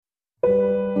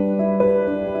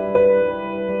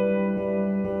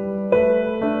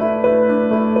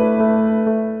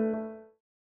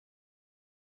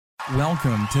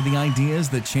Welcome to the Ideas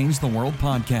That Change the World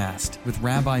podcast with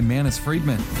Rabbi Manis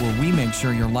Friedman, where we make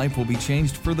sure your life will be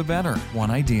changed for the better,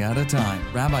 one idea at a time.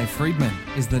 Rabbi Friedman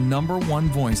is the #1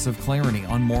 voice of clarity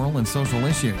on moral and social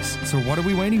issues. So what are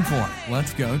we waiting for?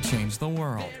 Let's go change the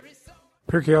world.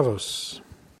 Pirkei Avos,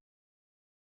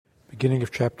 beginning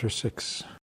of chapter 6,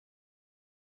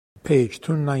 page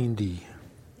 290,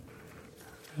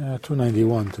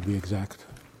 291 to be exact.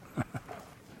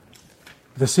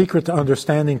 The secret to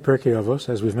understanding Pirkei Avos,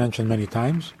 as we've mentioned many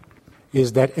times,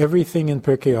 is that everything in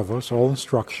Pirkei Avos, all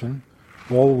instruction,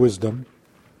 all wisdom,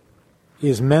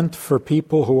 is meant for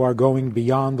people who are going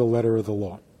beyond the letter of the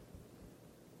law.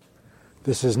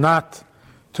 This is not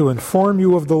to inform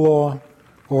you of the law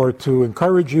or to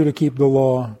encourage you to keep the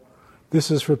law.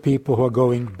 This is for people who are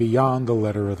going beyond the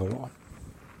letter of the law.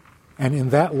 And in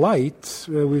that light,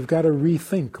 we've got to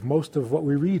rethink most of what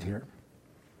we read here.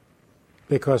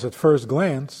 Because at first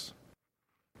glance,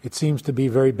 it seems to be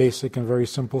very basic and very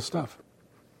simple stuff.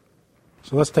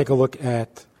 So let's take a look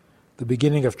at the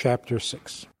beginning of chapter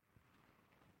 6.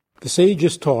 The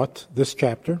sages taught this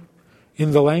chapter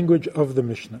in the language of the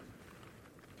Mishnah.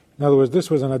 In other words, this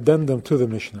was an addendum to the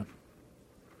Mishnah.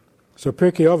 So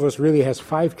Pirkei Avos really has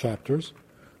 5 chapters.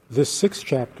 This 6th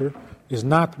chapter is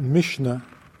not Mishnah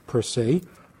per se,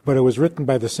 but it was written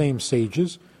by the same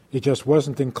sages. It just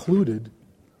wasn't included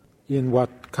in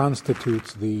what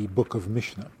constitutes the book of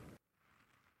Mishnah.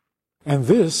 And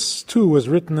this, too, was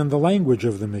written in the language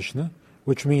of the Mishnah,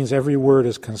 which means every word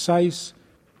is concise,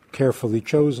 carefully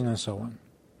chosen, and so on.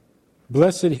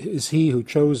 Blessed is he who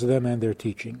chose them and their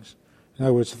teachings. In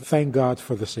other words, thank God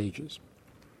for the sages.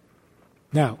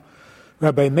 Now,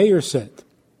 Rabbi Meir said,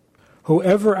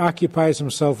 whoever occupies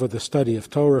himself with the study of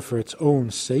Torah for its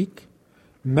own sake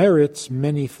merits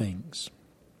many things.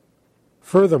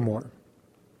 Furthermore,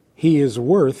 he is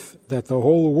worth that the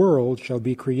whole world shall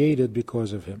be created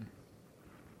because of him.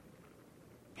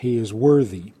 He is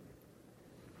worthy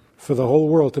for the whole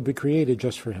world to be created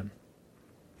just for him.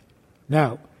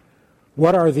 Now,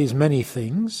 what are these many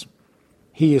things?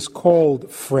 He is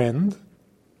called friend,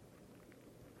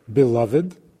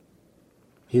 beloved.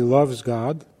 He loves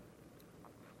God.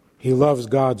 He loves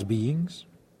God's beings.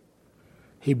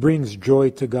 He brings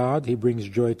joy to God. He brings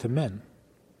joy to men,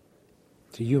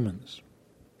 to humans.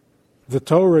 The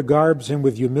Torah garbs him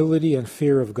with humility and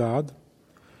fear of God,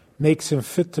 makes him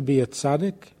fit to be a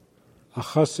tzaddik, a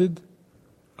chassid,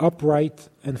 upright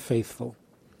and faithful.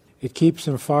 It keeps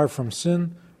him far from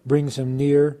sin, brings him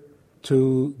near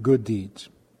to good deeds.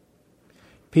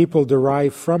 People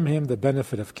derive from him the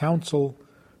benefit of counsel,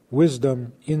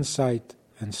 wisdom, insight,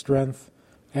 and strength.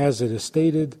 As it is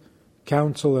stated,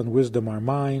 counsel and wisdom are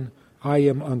mine, I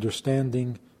am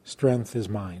understanding, strength is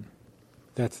mine.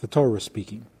 That's the Torah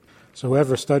speaking. So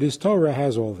whoever studies Torah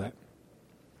has all that.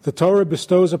 The Torah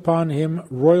bestows upon him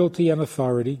royalty and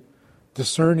authority,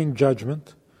 discerning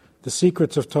judgment. The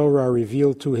secrets of Torah are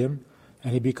revealed to him,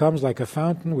 and he becomes like a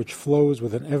fountain which flows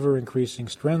with an ever-increasing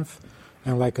strength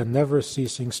and like a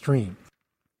never-ceasing stream.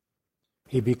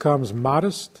 He becomes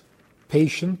modest,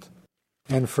 patient,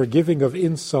 and forgiving of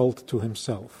insult to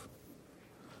himself.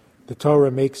 The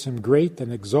Torah makes him great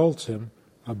and exalts him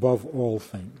above all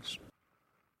things.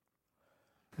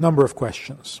 Number of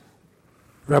questions.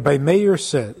 Rabbi Meir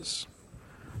says,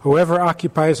 whoever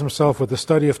occupies himself with the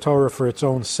study of Torah for its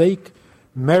own sake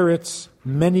merits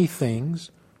many things,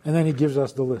 and then he gives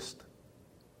us the list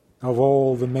of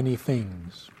all the many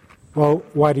things. Well,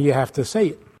 why do you have to say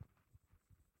it?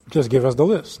 Just give us the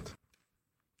list.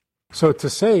 So to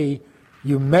say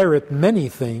you merit many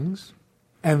things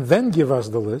and then give us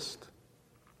the list,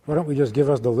 why don't we just give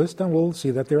us the list and we'll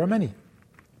see that there are many?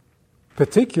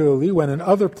 Particularly when in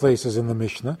other places in the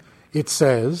Mishnah it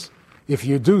says, if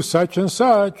you do such and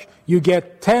such, you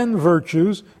get 10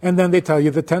 virtues, and then they tell you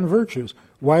the 10 virtues.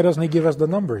 Why doesn't he give us the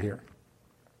number here?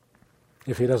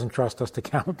 If he doesn't trust us to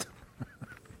count.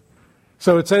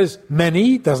 So it says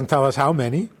many, doesn't tell us how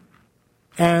many,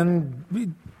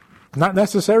 and not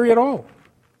necessary at all.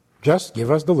 Just give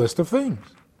us the list of things.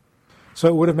 So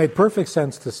it would have made perfect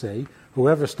sense to say,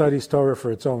 whoever studies Torah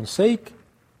for its own sake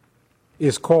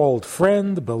is called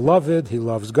friend, beloved, he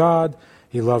loves God,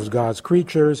 he loves God's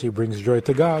creatures, he brings joy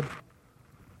to God.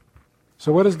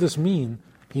 So what does this mean?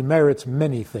 He merits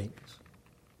many things.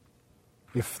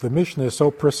 If the Mishnah is so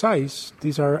precise,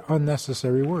 these are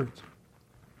unnecessary words.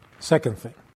 Second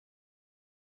thing,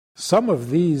 some of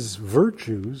these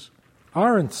virtues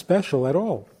aren't special at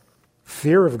all.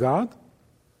 Fear of God.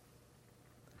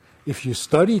 If you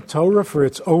study Torah for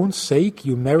its own sake,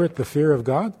 you merit the fear of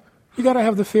God. You got to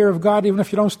have the fear of God even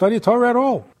if you don't study Torah at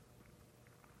all.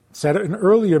 Said it in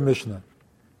earlier Mishnah.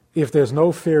 If there's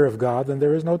no fear of God, then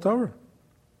there is no Torah.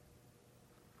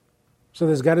 So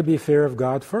there's got to be fear of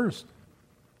God first.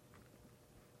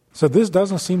 So this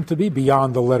doesn't seem to be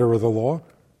beyond the letter of the law.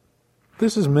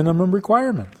 This is minimum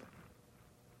requirement.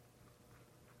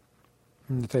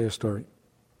 Let me tell you a story.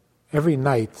 Every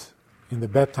night in the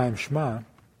bedtime Shema,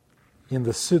 in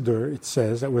the Siddur, it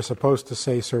says that we're supposed to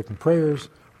say certain prayers.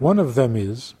 One of them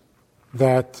is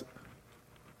that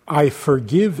I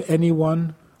forgive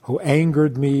anyone who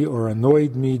angered me or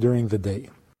annoyed me during the day.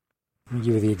 Let me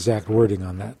give you the exact wording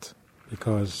on that,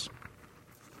 because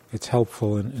it's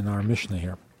helpful in our Mishnah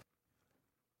here.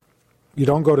 You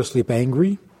don't go to sleep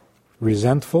angry,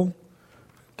 resentful,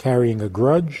 carrying a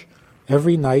grudge.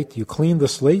 Every night you clean the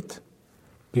slate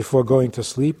before going to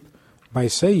sleep by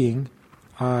saying,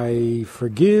 I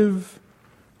forgive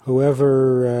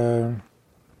whoever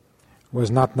was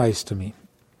not nice to me.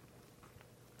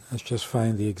 Let's just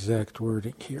find the exact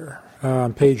wording here.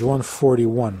 On page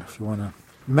 141, if you want to.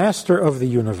 Master of the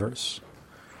universe,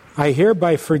 I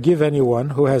hereby forgive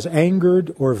anyone who has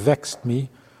angered or vexed me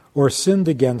or sinned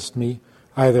against me,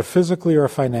 either physically or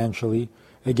financially,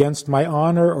 against my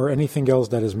honor or anything else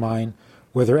that is mine,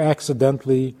 whether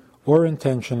accidentally or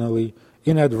intentionally,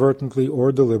 inadvertently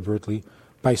or deliberately,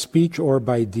 by speech or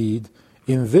by deed,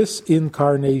 in this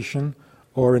incarnation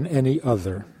or in any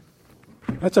other.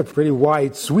 That's a pretty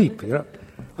wide sweep. You know?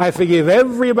 I forgive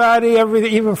everybody,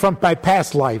 everything, even from my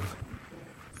past life.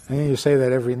 And you say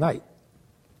that every night.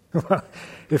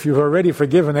 If you've already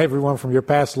forgiven everyone from your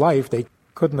past life, they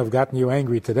couldn't have gotten you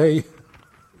angry today.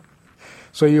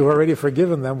 So you've already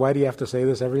forgiven them. Why do you have to say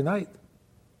this every night?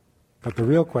 But the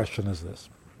real question is this.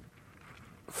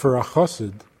 For a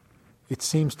chassid, it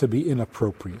seems to be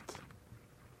inappropriate.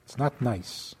 It's not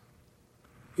nice.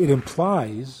 It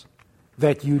implies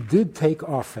that you did take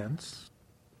offense,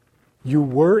 you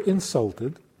were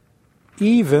insulted,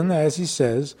 even, as he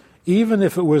says, even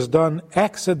if it was done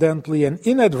accidentally and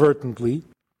inadvertently,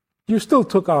 you still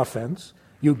took offense,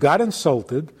 you got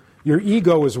insulted, your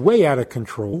ego is way out of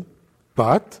control,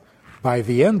 but by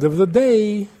the end of the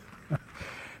day,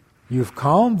 you've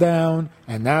calmed down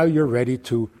and now you're ready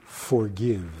to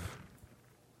forgive.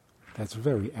 That's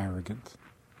very arrogant.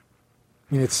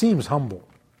 I mean, it seems humble.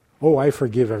 Oh, I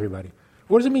forgive everybody.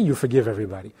 What does it mean you forgive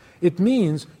everybody? It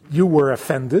means you were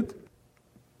offended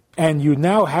and you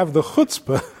now have the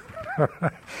chutzpah.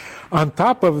 On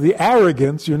top of the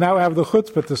arrogance, you now have the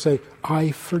chutzpah to say,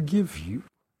 I forgive you.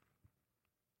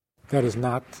 That is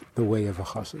not the way of a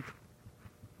chassid.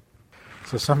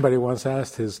 So somebody once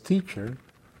asked his teacher,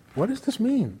 what does this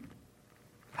mean?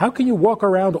 How can you walk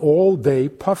around all day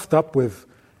puffed up with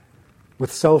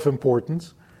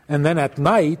self-importance, and then at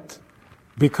night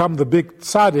become the big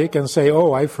tzaddik and say,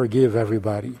 oh, I forgive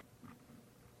everybody?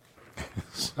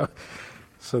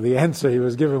 So the answer he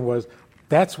was given was,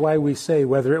 that's why we say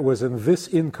whether it was in this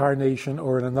incarnation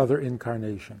or in another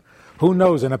incarnation. Who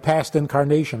knows, in a past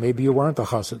incarnation, maybe you weren't a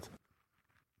chassid.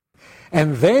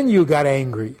 And then you got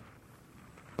angry.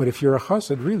 But if you're a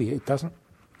chassid, really,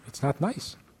 it's not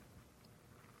nice.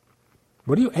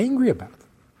 What are you angry about?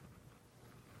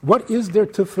 What is there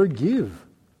to forgive?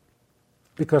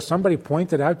 Because somebody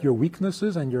pointed out your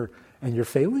weaknesses and your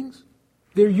failings?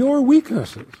 They're your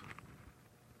weaknesses.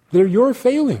 They're your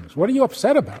failings. What are you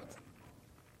upset about?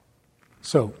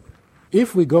 So,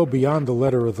 if we go beyond the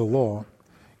letter of the law,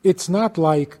 it's not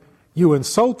like you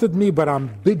insulted me, but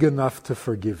I'm big enough to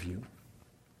forgive you.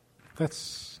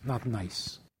 That's not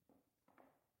nice.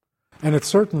 And it's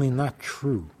certainly not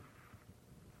true.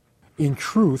 In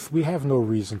truth, we have no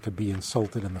reason to be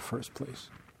insulted in the first place.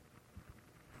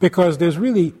 Because there's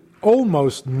really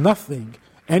almost nothing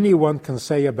anyone can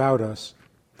say about us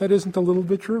that isn't a little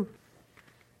bit true.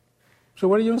 So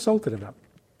what are you insulted about?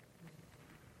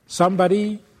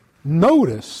 Somebody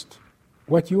noticed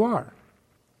what you are.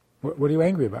 What are you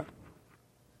angry about?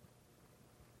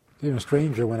 It's even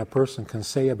stranger when a person can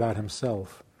say about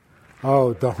himself,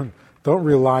 "Oh, don't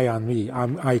rely on me.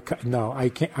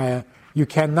 You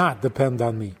cannot depend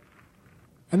on me."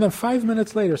 And then 5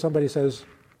 minutes later, somebody says,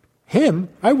 "Him?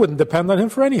 I wouldn't depend on him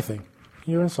for anything."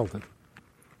 You're insulted.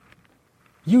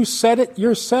 You said it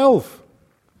yourself.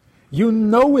 You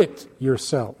know it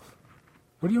yourself.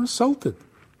 What are you insulted?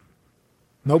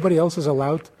 Nobody else is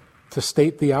allowed to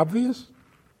state the obvious?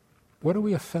 What are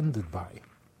we offended by?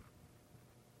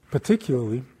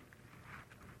 Particularly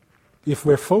if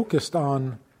we're focused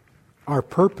on our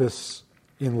purpose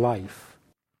in life.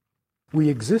 We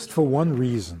exist for one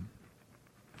reason,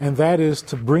 and that is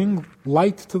to bring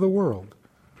light to the world.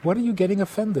 What are you getting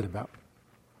offended about?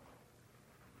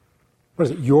 What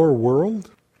is it, your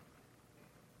world?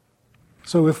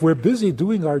 So if we're busy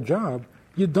doing our job,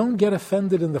 you don't get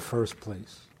offended in the first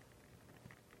place.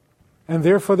 And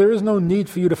therefore there is no need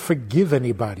for you to forgive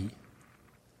anybody.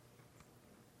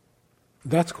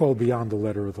 That's called beyond the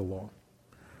letter of the law.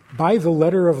 By the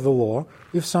letter of the law,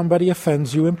 if somebody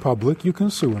offends you in public, you can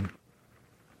sue him.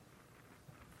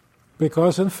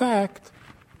 Because in fact,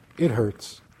 it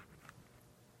hurts.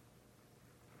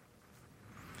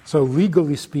 So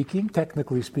legally speaking,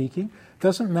 technically speaking, it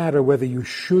doesn't matter whether you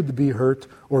should be hurt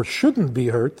or shouldn't be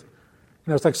hurt.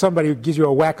 It's like somebody who gives you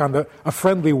a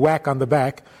friendly whack on the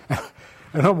back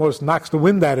and almost knocks the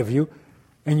wind out of you,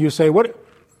 and you say,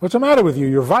 What's the matter with you?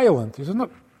 You're violent. He says, No,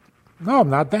 I'm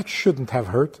not. That shouldn't have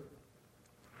hurt.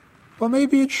 Well,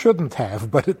 maybe it shouldn't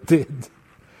have, but it did.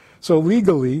 So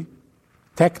legally,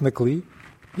 technically,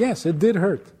 yes, it did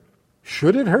hurt.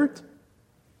 Should it hurt?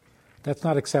 That's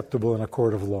not acceptable in a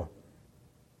court of law.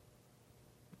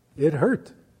 It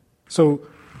hurt. So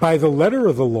by the letter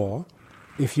of the law,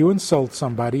 if you insult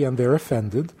somebody and they're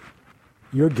offended,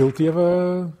 you're guilty of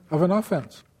an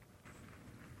offense.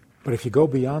 But if you go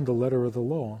beyond the letter of the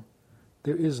law,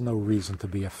 there is no reason to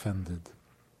be offended.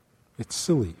 It's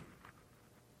silly.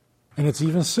 And it's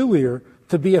even sillier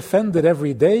to be offended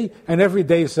every day and every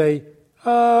day say,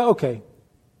 okay,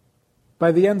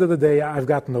 by the end of the day, I've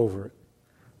gotten over it.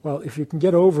 Well, if you can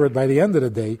get over it by the end of the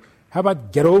day, how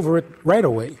about get over it right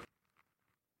away?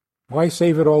 Why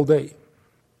save it all day?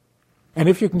 And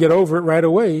if you can get over it right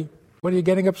away, what are you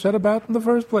getting upset about in the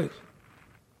first place?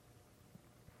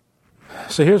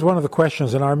 So here's one of the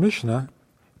questions in our Mishnah.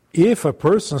 If a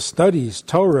person studies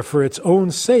Torah for its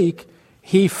own sake,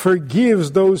 he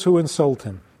forgives those who insult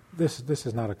him. This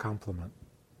is not a compliment.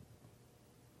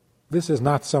 This is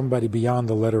not somebody beyond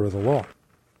the letter of the law.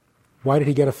 Why did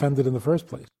he get offended in the first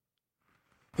place?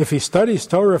 If he studies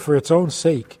Torah for its own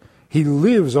sake, he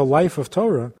lives a life of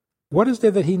Torah, what is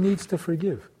there that he needs to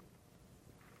forgive?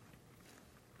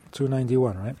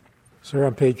 291, right? So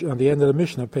on the end of the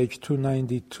Mishnah, page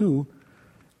 292,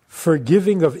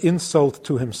 forgiving of insult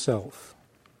to himself.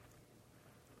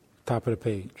 Top of the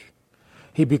page.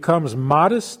 He becomes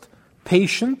modest,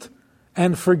 patient,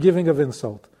 and forgiving of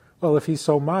insult. Well, if he's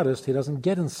so modest, he doesn't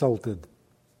get insulted.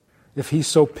 If he's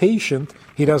so patient,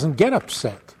 he doesn't get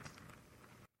upset.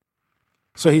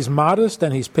 So he's modest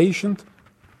and he's patient,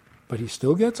 but he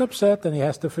still gets upset and he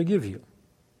has to forgive you.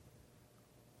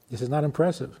 This is not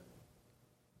impressive.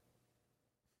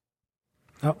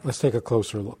 Now, let's take a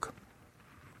closer look.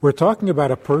 We're talking about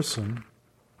a person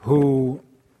who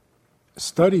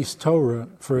studies Torah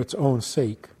for its own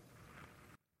sake.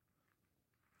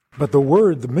 But the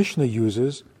word the Mishnah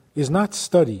uses is not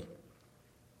study.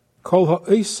 Kol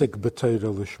ha'esek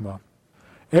b'Torah lishma.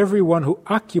 Everyone who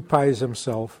occupies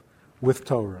himself with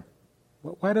Torah.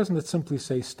 Why doesn't it simply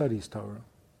say studies Torah?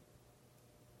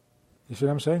 You see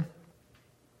what I'm saying?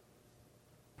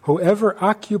 Whoever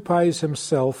occupies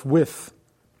himself with,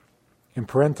 in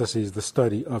parentheses, the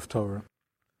study of Torah.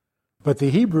 But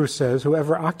the Hebrew says,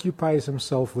 whoever occupies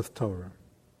himself with Torah.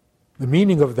 The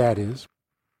meaning of that is,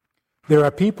 there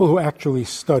are people who actually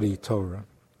study Torah.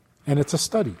 And it's a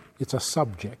study. It's a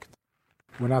subject.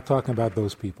 We're not talking about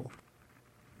those people.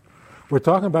 We're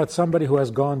talking about somebody who has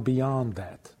gone beyond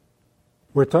that.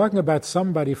 We're talking about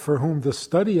somebody for whom the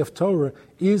study of Torah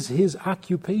is his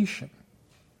occupation.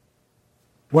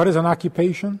 What is an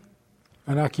occupation?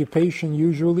 An occupation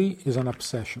usually is an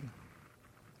obsession.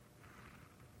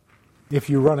 If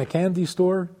you run a candy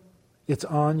store, it's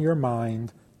on your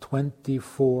mind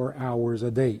 24 hours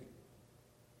a day.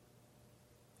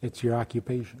 It's your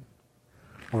occupation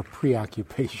or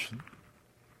preoccupation.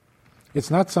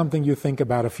 It's not something you think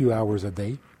about a few hours a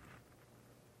day.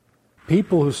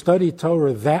 People who study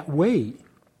Torah that way,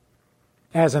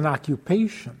 as an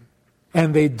occupation,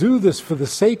 and they do this for the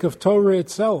sake of Torah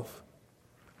itself,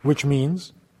 which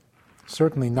means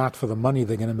certainly not for the money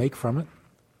they're going to make from it,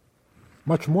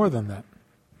 much more than that.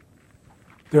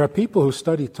 There are people who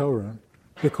study Torah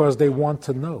because they want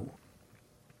to know.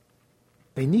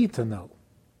 They need to know.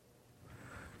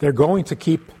 They're going to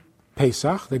keep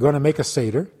Pesach, they're going to make a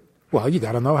Seder. Well, you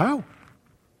got to know how.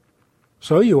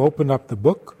 So you open up the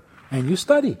book and you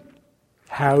study.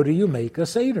 How do you make a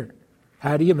Seder?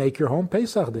 How do you make your home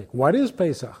Pesach day? What is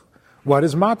Pesach? What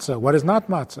is matzah? What is not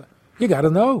matzah? You got to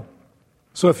know.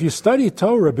 So if you study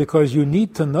Torah because you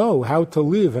need to know how to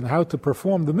live and how to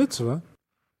perform the mitzvah,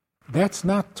 that's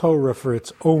not Torah for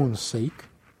its own sake.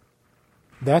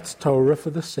 That's Torah for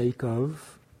the sake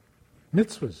of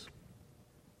mitzvahs,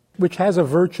 which has a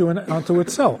virtue unto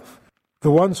itself. The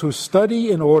ones who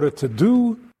study in order to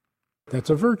do,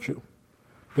 that's a virtue.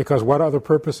 Because what other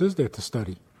purpose is there to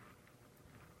study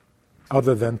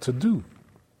other than to do?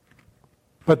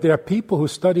 But there are people who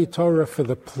study Torah for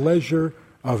the pleasure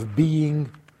of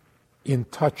being in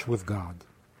touch with God.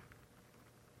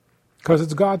 Because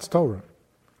it's God's Torah.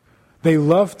 They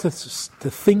love to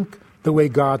think the way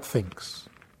God thinks.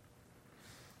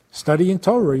 Studying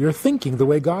Torah, you're thinking the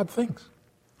way God thinks.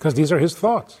 Because these are His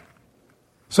thoughts.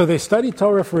 So they study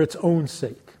Torah for its own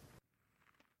sake.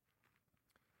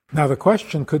 Now the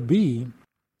question could be,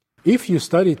 if you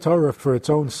study Torah for its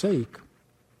own sake,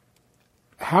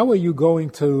 how are you going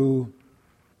to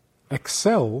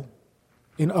excel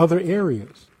in other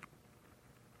areas?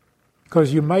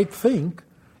 Because you might think,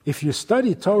 if you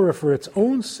study Torah for its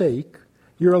own sake,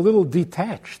 you're a little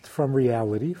detached from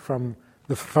reality, from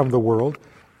the world,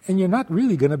 and you're not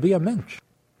really going to be a mensch.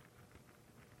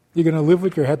 You're going to live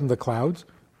with your head in the clouds.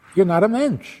 You're not a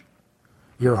mensch.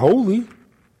 You're holy,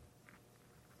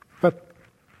 but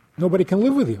nobody can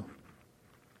live with you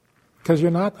because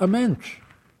you're not a mensch.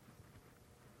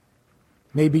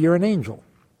 Maybe you're an angel,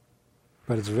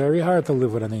 but it's very hard to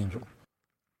live with an angel.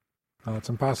 No, it's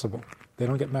impossible. They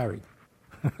don't get married.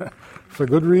 For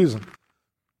good reason.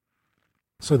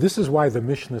 So this is why the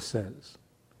Mishnah says,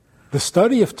 the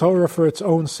study of Torah for its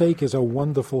own sake is a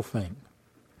wonderful thing.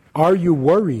 Are you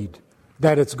worried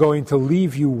that it's going to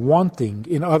leave you wanting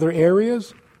in other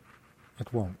areas?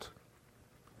 It won't.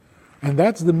 And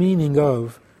that's the meaning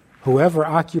of whoever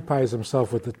occupies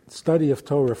himself with the study of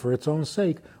Torah for its own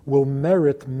sake will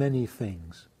merit many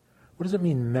things. What does it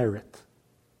mean, merit?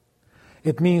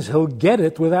 It means he'll get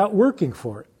it without working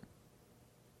for it.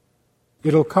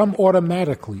 It'll come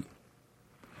automatically.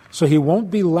 So he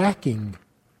won't be lacking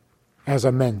as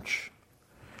a mensch.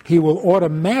 He will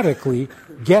automatically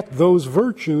get those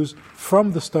virtues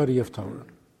from the study of Torah.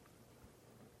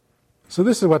 So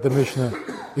this is what the Mishnah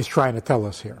is trying to tell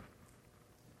us here.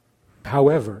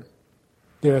 However,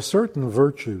 there are certain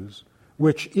virtues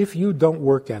which, if you don't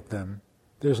work at them,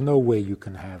 there's no way you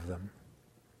can have them.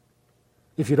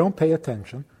 If you don't pay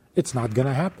attention, it's not going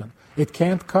to happen. It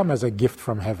can't come as a gift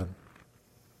from heaven.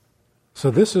 So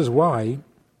this is why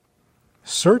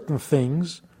certain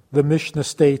things the Mishnah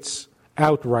states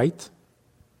outright,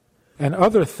 and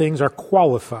other things are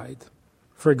qualified.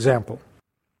 For example,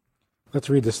 let's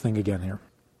read this thing again here.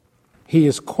 He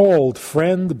is called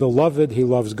friend, beloved, he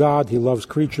loves God, he loves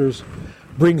creatures,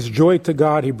 brings joy to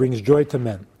God, he brings joy to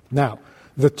men. Now,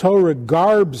 the Torah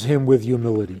garbs him with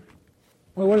humility.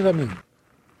 Well, what does that mean?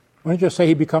 Why don't you just say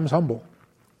he becomes humble?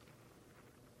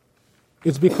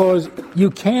 It's because you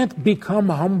can't become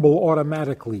humble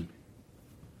automatically.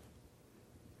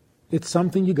 It's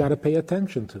something you got to pay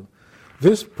attention to.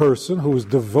 This person who is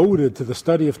devoted to the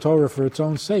study of Torah for its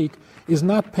own sake is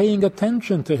not paying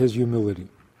attention to his humility.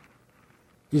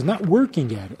 He's not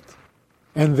working at it.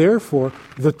 And therefore,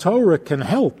 the Torah can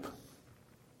help,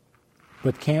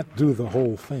 but can't do the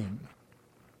whole thing.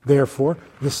 Therefore,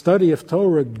 the study of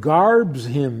Torah garbs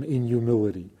him in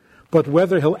humility. But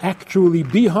whether he'll actually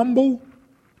be humble,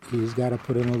 he's got to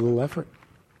put in a little effort.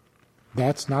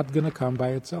 That's not going to come by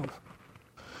itself.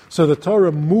 So the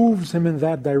Torah moves him in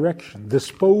that direction,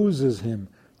 disposes him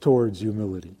towards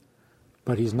humility.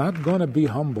 But he's not going to be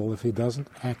humble if he doesn't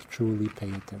actually pay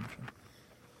attention.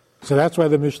 So that's why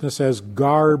the Mishnah says,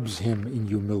 garbs him in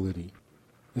humility.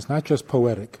 It's not just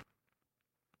poetic.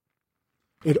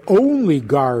 It only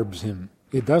garbs him.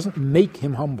 It doesn't make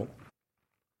him humble.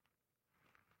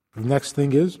 The next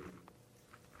thing is,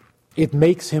 it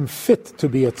makes him fit to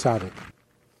be a tzaddik.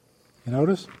 You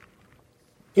notice?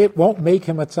 It won't make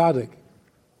him a tzaddik.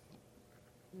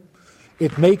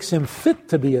 It makes him fit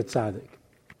to be a tzaddik.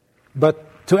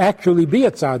 But to actually be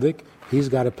a tzaddik, he's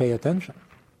got to pay attention.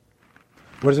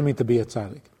 What does it mean to be a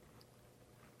tzaddik?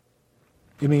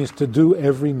 It means to do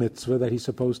every mitzvah that he's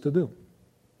supposed to do.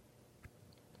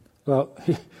 Well,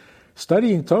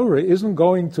 studying Torah isn't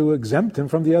going to exempt him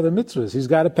from the other mitzvahs. He's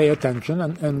got to pay attention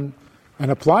and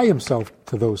apply himself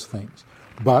to those things.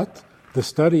 But the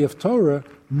study of Torah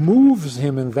moves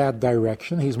him in that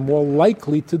direction. He's more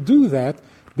likely to do that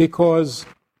because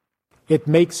it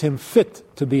makes him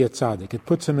fit to be a tzaddik. It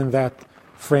puts him in that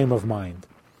frame of mind.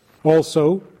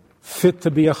 Also, fit to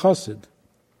be a chassid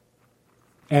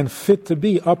and fit to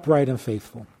be upright and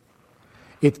faithful.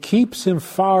 It keeps him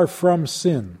far from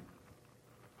sin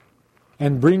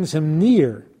and brings him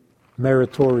near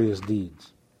meritorious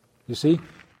deeds. You see?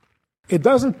 It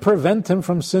doesn't prevent him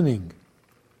from sinning.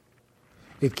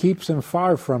 It keeps him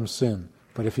far from sin.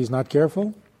 But if he's not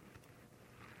careful,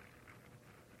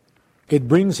 it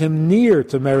brings him near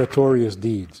to meritorious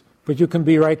deeds. But you can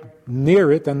be right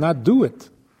near it and not do it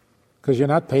because you're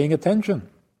not paying attention.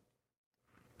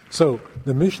 So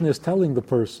the Mishnah is telling the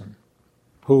person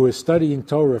who is studying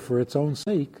Torah for its own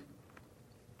sake,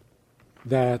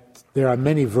 that there are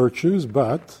many virtues,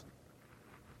 but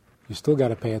you still got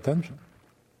to pay attention.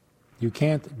 You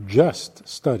can't just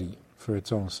study for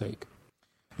its own sake.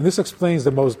 And this explains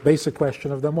the most basic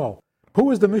question of them all.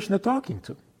 Who is the Mishnah talking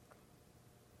to?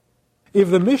 If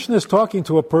the Mishnah is talking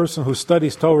to a person who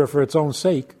studies Torah for its own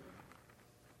sake,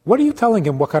 what are you telling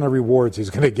him what kind of rewards he's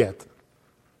going to get?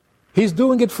 He's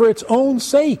doing it for its own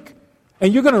sake.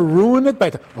 And you're going to ruin it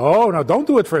by, no, don't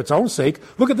do it for its own sake.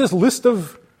 Look at this list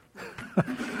of,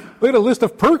 look at a list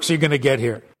of perks you're going to get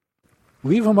here.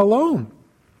 Leave him alone.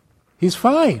 He's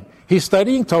fine. He's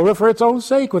studying Torah for its own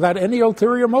sake without any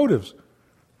ulterior motives.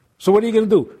 So what are you going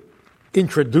to do?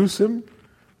 Introduce him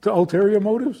to ulterior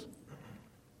motives?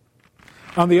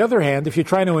 On the other hand, if you're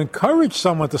trying to encourage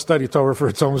someone to study Torah for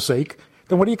its own sake,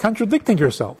 then what are you contradicting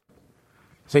yourself?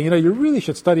 Say, you really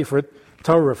should study for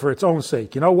Torah for its own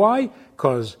sake. You know why?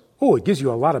 Because, it gives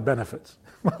you a lot of benefits.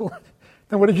 Well,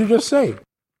 then what did you just say?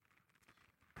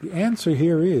 The answer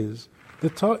here is,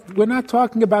 we're not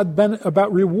talking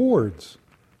about rewards.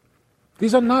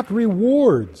 These are not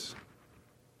rewards.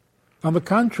 On the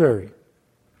contrary,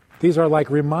 these are like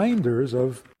reminders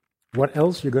of what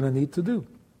else you're going to need to do.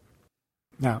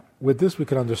 Now, with this we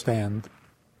can understand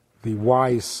the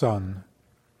wise son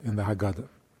in the Haggadah.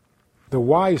 The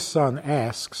wise son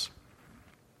asks,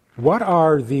 what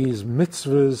are these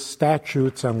mitzvahs,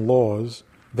 statutes, and laws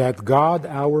that God,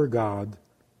 our God,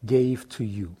 gave to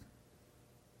you?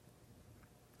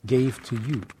 Gave to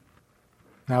you.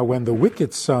 Now, when the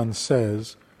wicked son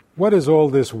says, what is all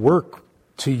this work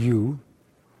to you?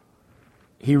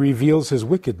 He reveals his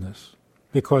wickedness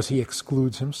because he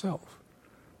excludes himself.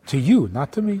 To you,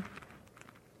 not to me.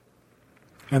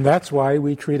 And that's why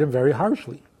we treat him very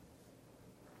harshly.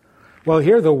 Well,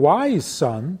 here the wise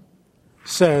son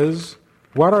says,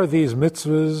 what are these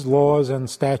mitzvahs, laws, and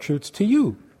statutes to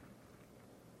you?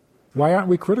 Why aren't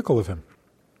we critical of him?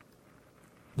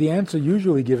 The answer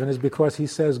usually given is because he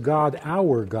says, God,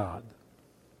 our God.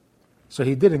 So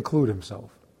he did include himself.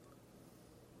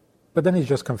 But then he's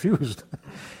just confused.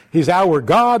 He's our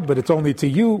God, but it's only to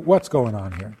you. What's going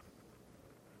on here?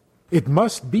 It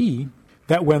must be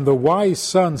that when the wise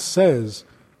son says,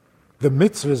 the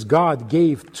mitzvahs God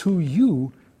gave to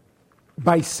you,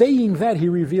 by saying that he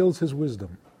reveals his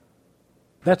wisdom.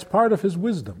 That's part of his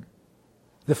wisdom.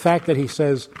 The fact that he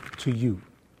says, to you.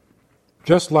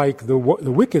 Just like the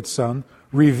wicked son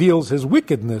reveals his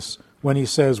wickedness when he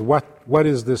says, what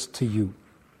is this to you?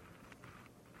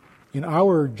 In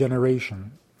our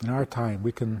generation, in our time,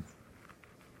 we can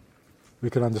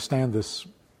understand this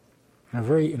in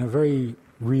a very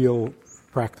real,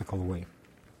 practical way.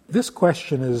 This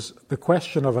question is the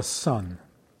question of a son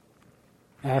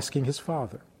asking his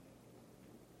father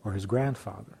or his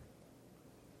grandfather.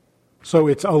 So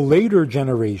it's a later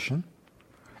generation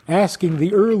asking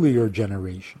the earlier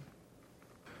generation.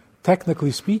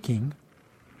 Technically speaking,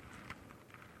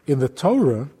 in the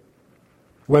Torah,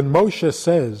 when Moshe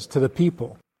says to the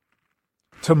people,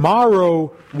 tomorrow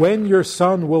when your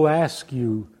son will ask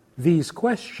you these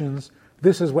questions,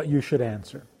 this is what you should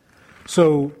answer.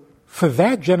 So for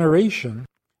that generation,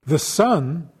 the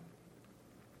son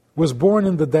was born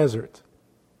in the desert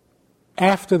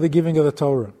after the giving of the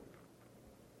Torah.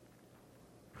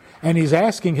 And he's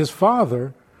asking his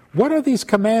father, what are these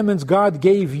commandments God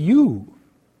gave you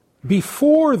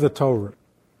before the Torah,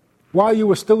 while you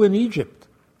were still in Egypt?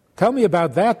 Tell me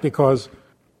about that, because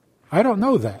I don't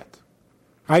know that.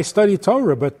 I study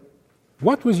Torah, but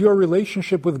what was your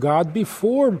relationship with God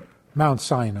before Mount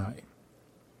Sinai?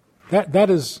 That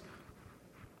is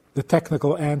the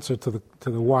technical answer to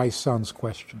the wise son's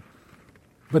question.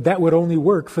 But that would only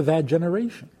work for that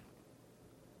generation.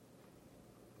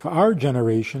 For our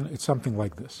generation, it's something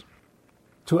like this.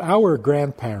 To our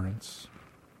grandparents,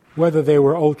 whether they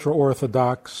were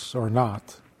ultra-Orthodox or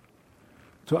not,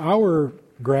 to our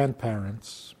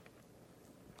grandparents,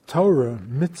 Torah,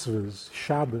 mitzvahs,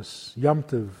 Shabbos, Yom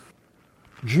Tov,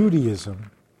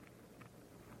 Judaism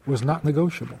was not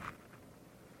negotiable.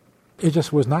 It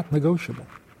just was not negotiable.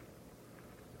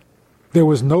 There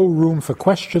was no room for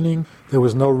questioning, there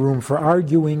was no room for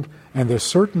arguing, and there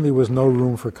certainly was no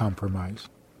room for compromise.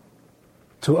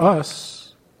 To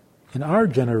us, in our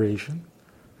generation,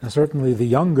 and certainly the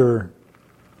younger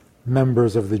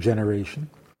members of the generation,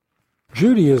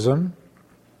 Judaism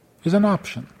is an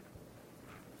option.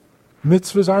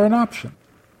 Mitzvahs are an option.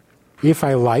 If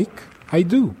I like, I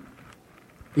do.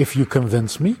 If you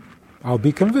convince me, I'll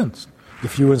be convinced.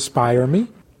 If you inspire me,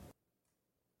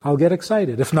 I'll get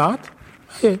excited. If not,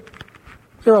 hey,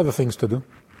 there are other things to do.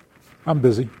 I'm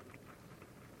busy.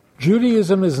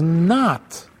 Judaism is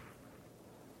not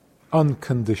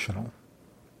unconditional.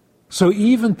 So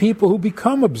even people who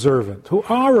become observant, who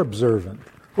are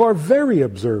very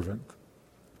observant,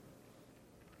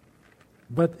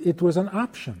 but it was an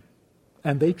option,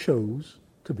 and they chose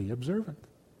to be observant.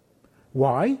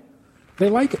 Why? They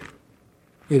like it.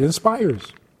 It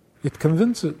inspires. It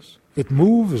convinces. It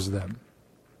moves them.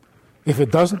 If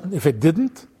it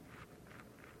didn't,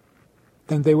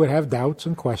 then they would have doubts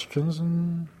and questions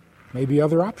and maybe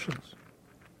other options.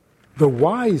 The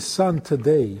wise son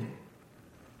today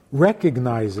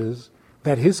recognizes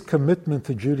that his commitment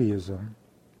to Judaism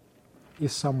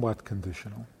is somewhat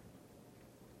conditional.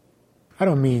 I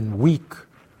don't mean weak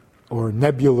or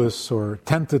nebulous or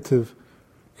tentative.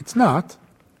 It's not,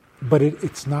 but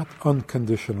it's not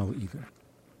unconditional either.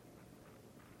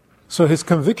 So his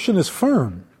conviction is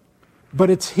firm, but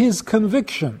it's his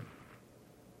conviction.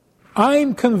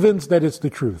 I'm convinced that it's the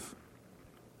truth.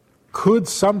 Could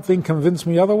something convince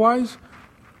me otherwise?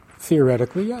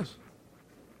 Theoretically, yes.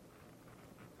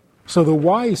 So the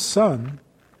wise son,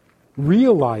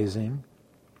 realizing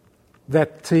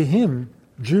that to him,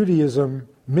 Judaism,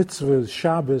 mitzvahs,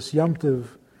 Shabbos, Yom Tov,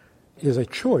 is a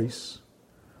choice,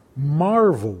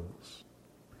 marvels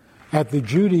at the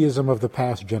Judaism of the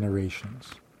past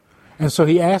generations. And so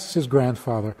he asks his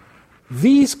grandfather,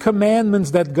 these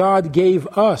commandments that God gave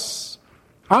us,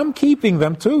 I'm keeping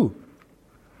them too.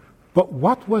 But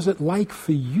what was it like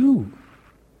for you?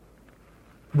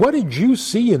 What did you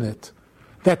see in it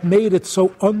that made it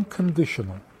so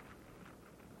unconditional?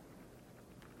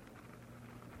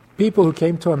 People who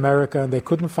came to America and they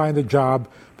couldn't find a job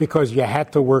because you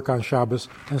had to work on Shabbos,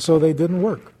 and so they didn't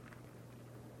work.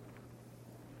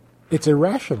 It's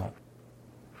irrational.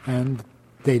 And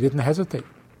they didn't hesitate.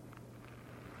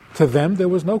 To them, there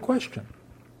was no question.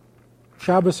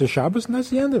 Shabbos is Shabbos, and that's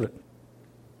the end of it.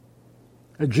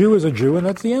 A Jew is a Jew, and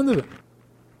that's the end of it.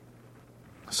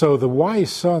 So the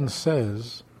wise son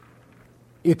says,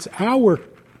 it's our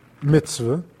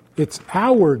mitzvah, it's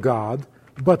our God,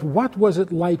 but what was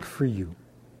it like for you?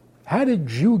 How did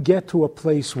you get to a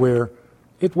place where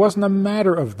it wasn't a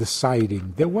matter of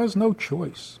deciding? There was no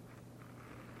choice.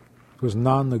 It was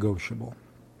non-negotiable.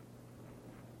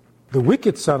 The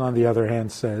wicked son, on the other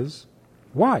hand, says,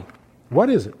 why? What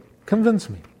is it? Convince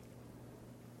me.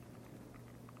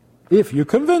 If you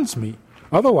convince me,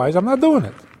 otherwise I'm not doing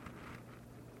it.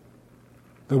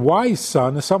 The wise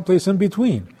son is someplace in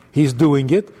between. He's doing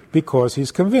it because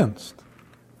he's convinced.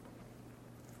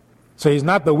 So he's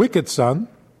not the wicked son,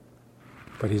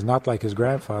 but he's not like his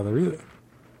grandfather either.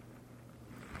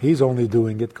 He's only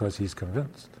doing it because he's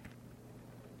convinced.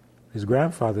 His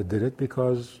grandfather did it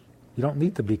because you don't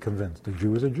need to be convinced. A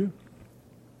Jew is a Jew.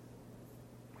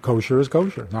 Kosher is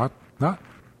kosher, not.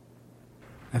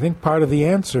 I think part of the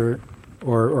answer,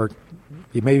 or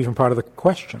maybe even part of the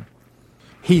question,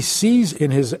 he sees in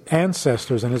his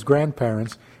ancestors and his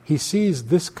grandparents, he sees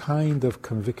this kind of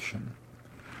conviction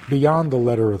beyond the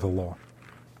letter of the law.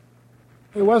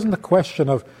 It wasn't a question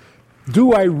of,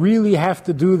 do I really have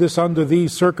to do this under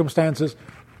these circumstances?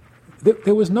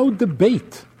 There was no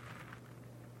debate.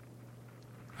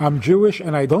 I'm Jewish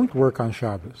and I don't work on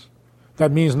Shabbos.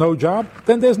 That means no job?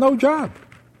 Then there's no job.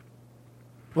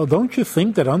 Well, don't you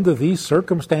think that under these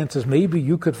circumstances maybe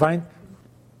you could find?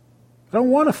 I don't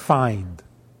want to find.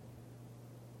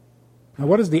 Now,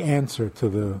 what is the answer to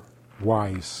the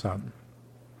wise son?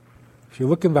 If you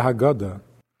look in the Haggadah,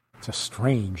 it's a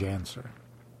strange answer.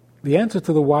 The answer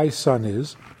to the wise son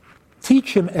is,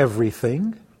 teach him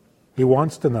everything he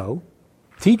wants to know.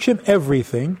 Teach him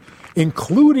everything,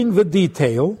 including the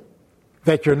detail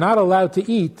that you're not allowed to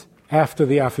eat after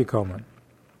the afikomen.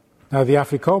 Now, the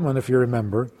afikomen, if you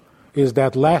remember, is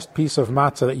that last piece of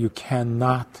matzah that you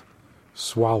cannot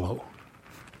swallow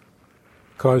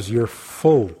because you're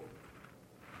full.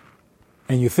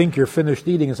 And you think you're finished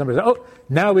eating, and somebody says, oh,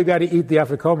 now we got to eat the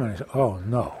afikomen. And I say, oh,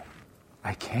 no,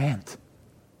 I can't.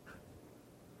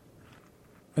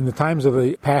 In the times of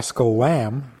the Paschal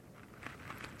lamb,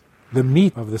 the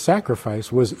meat of the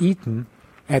sacrifice was eaten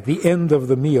at the end of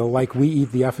the meal like we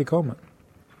eat the afikomen,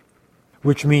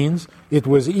 which means it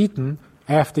was eaten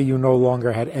after you no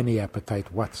longer had any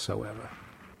appetite whatsoever.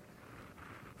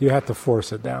 You had to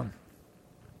force it down.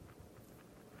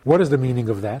 What is the meaning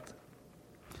of that?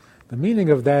 The meaning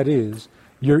of that is,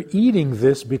 you're eating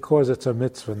this because it's a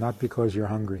mitzvah, not because you're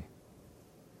hungry.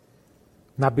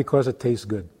 Not because it tastes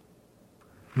good.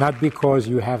 Not because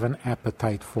you have an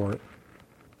appetite for it.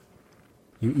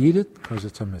 You eat it because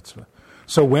it's a mitzvah.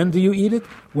 So when do you eat it?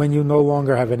 When you no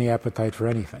longer have any appetite for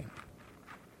anything.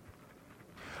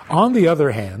 On the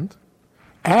other hand,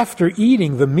 after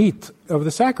eating the meat of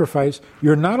the sacrifice,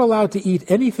 you're not allowed to eat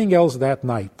anything else that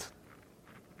night.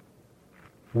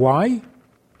 Why?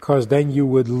 because then you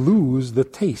would lose the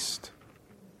taste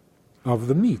of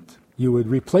the meat. You would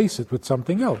replace it with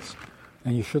something else,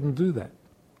 and you shouldn't do that.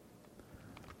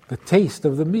 The taste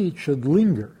of the meat should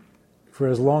linger for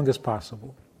as long as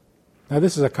possible. Now,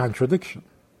 this is a contradiction.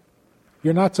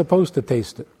 You're not supposed to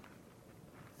taste it.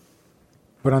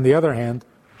 But on the other hand,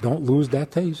 don't lose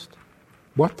that taste.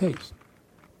 What taste?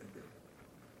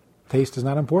 Taste is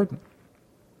not important.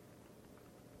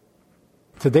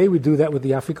 Today we do that with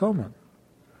the afikomen.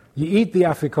 You eat the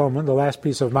afikomen, the last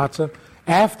piece of matzah,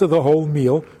 after the whole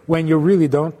meal when you really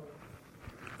don't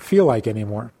feel like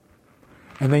anymore.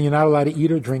 And then you're not allowed to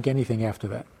eat or drink anything after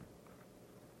that.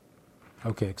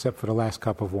 Okay, except for the last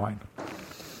cup of wine.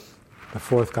 The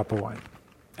fourth cup of wine.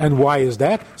 And why is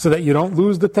that? So that you don't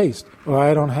lose the taste. Well,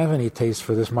 I don't have any taste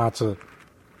for this matzah.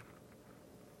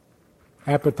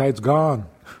 Appetite's gone.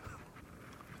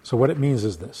 So what it means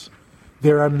is this.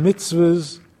 There are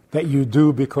mitzvahs that you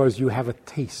do because you have a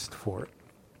taste for it.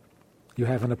 You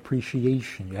have an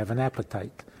appreciation. You have an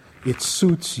appetite. It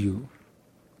suits you.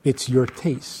 It's your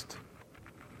taste.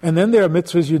 And then there are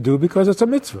mitzvahs you do because it's a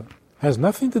mitzvah. It has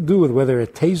nothing to do with whether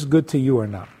it tastes good to you or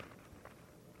not.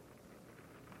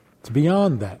 It's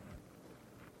beyond that.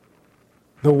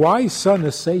 The wise son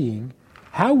is saying,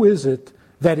 how is it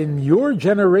that in your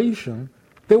generation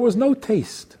there was no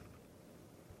taste?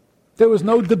 There was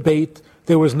no debate.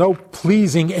 There was no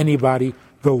pleasing anybody.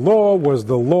 The law was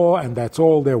the law, and that's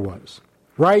all there was.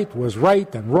 Right was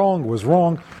right, and wrong was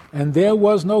wrong. And there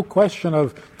was no question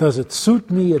of, does it suit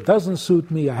me, it doesn't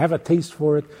suit me, I have a taste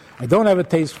for it, I don't have a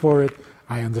taste for it,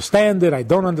 I understand it, I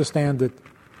don't understand it.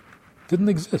 It didn't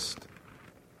exist.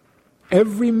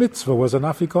 Every mitzvah was an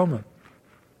afikomen.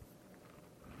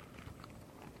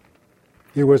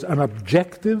 There was an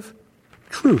objective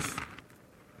truth.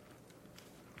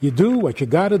 You do what you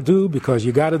got to do because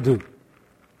you got to do.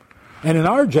 And in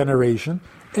our generation,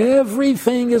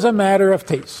 everything is a matter of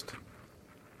taste.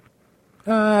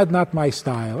 Not my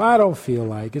style. I don't feel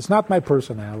like. It's not my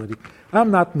personality.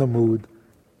 I'm not in the mood.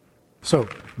 So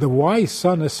the wise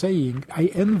son is saying, I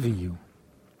envy you.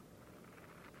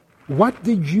 What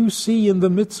did you see in the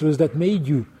mitzvahs that made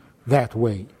you that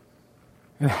way?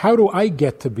 And how do I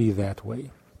get to be that way?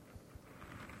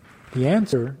 The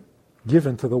answer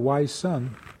given to the wise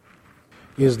son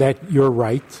is that you're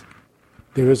right.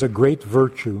 There is a great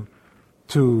virtue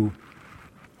to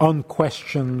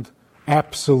unquestioned,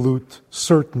 absolute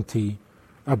certainty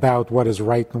about what is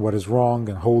right and what is wrong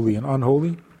and holy and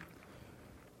unholy.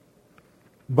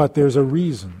 But there's a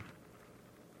reason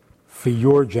for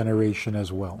your generation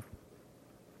as well.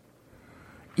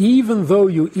 Even though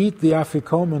you eat the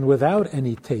afikomen without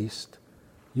any taste,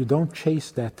 you don't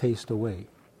chase that taste away.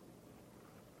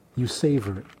 You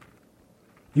savor it.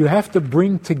 You have to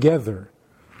bring together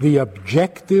the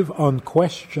objective,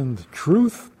 unquestioned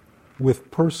truth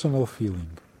with personal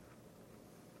feeling.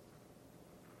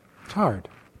 It's hard.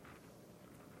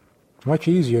 It's much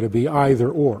easier to be either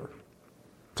or.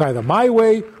 It's either my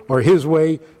way or his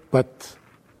way, but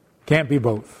can't be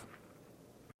both.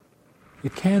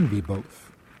 It can be both.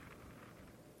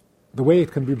 The way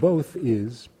it can be both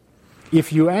is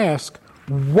if you ask,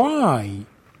 why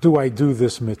do I do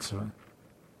this mitzvah?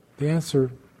 The answer,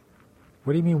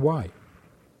 what do you mean why?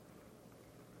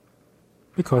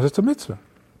 Because it's a mitzvah.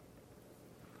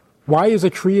 Why is a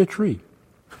tree a tree?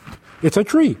 It's a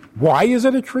tree. Why is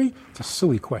it a tree? It's a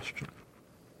silly question.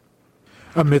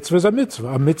 A mitzvah is a mitzvah.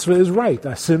 A mitzvah is right.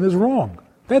 A sin is wrong.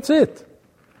 That's it.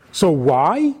 So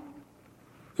why?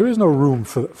 There is no room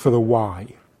for the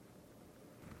why.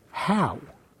 How?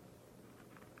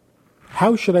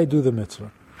 How should I do the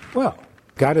mitzvah? Well,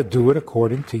 got to do it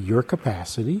according to your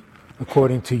capacity,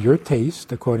 according to your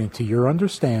taste, according to your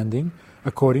understanding,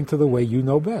 according to the way you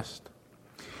know best.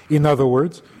 In other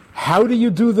words, how do you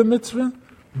do the mitzvah?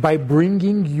 By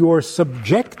bringing your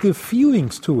subjective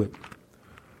feelings to it.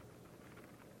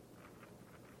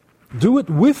 Do it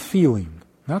with feeling,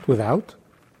 not without.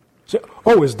 So,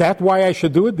 is that why I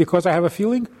should do it? Because I have a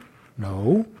feeling?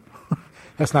 No.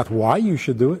 That's not why you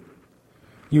should do it.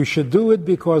 You should do it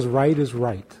because right is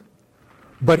right.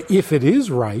 But if it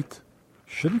is right,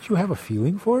 shouldn't you have a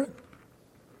feeling for it?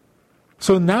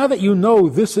 So now that you know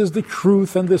this is the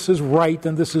truth and this is right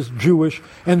and this is Jewish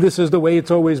and this is the way it's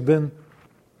always been,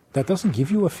 that doesn't give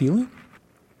you a feeling?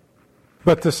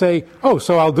 But to say,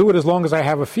 so I'll do it as long as I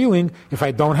have a feeling. If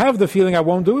I don't have the feeling, I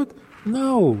won't do it?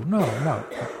 No.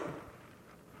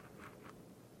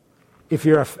 If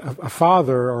you're a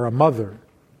father or a mother,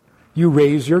 you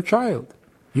raise your child.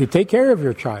 You take care of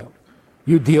your child.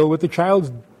 You deal with the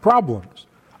child's problems.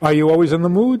 Are you always in the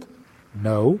mood?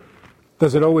 No.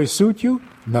 Does it always suit you?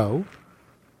 No.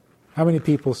 How many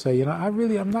people say,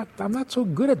 I'm not so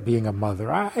good at being a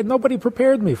mother. Nobody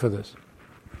prepared me for this.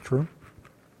 True.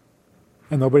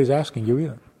 And nobody's asking you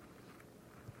either.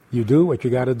 You do what you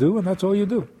got to do, and that's all you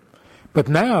do. But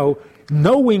now,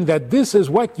 knowing that this is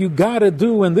what you got to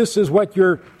do, and this is what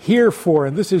you're here for,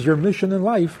 and this is your mission in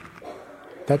life,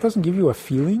 that doesn't give you a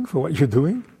feeling for what you're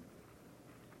doing?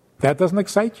 That doesn't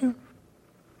excite you?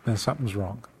 Then something's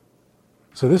wrong.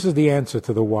 So this is the answer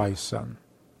to the wise son.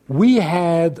 We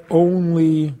had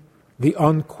only the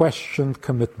unquestioned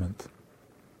commitment.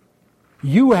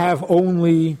 You have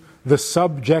only the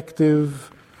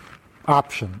subjective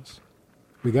options.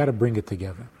 We got to bring it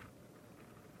together.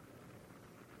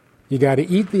 You got to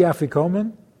eat the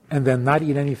afikomen and then not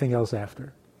eat anything else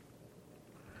after.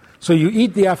 So you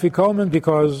eat the afikomen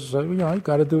because you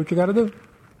got to do what you got to do.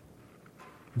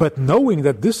 But knowing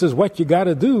that this is what you got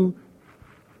to do,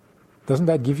 doesn't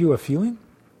that give you a feeling?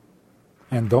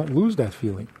 And don't lose that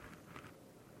feeling.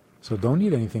 So don't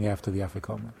eat anything after the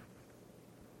afikomen.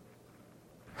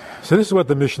 So this is what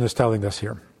the Mishnah is telling us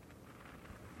here.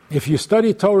 If you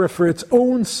study Torah for its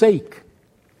own sake,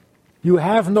 you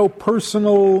have no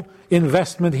personal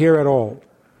investment here at all.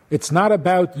 It's not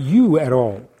about you at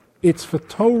all. It's for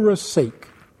Torah's sake.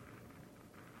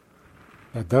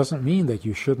 That doesn't mean that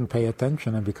you shouldn't pay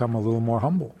attention and become a little more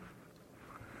humble.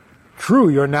 True,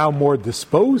 you're now more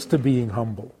disposed to being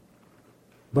humble.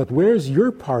 But where's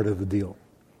your part of the deal?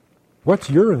 What's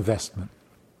your investment?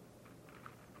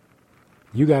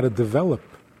 You got to develop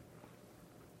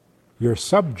your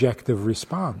subjective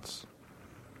response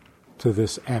to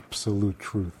this absolute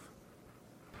truth.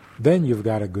 Then you've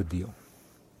got a good deal.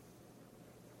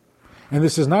 And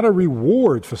this is not a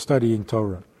reward for studying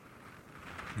Torah.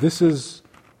 This is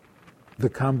the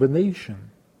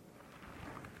combination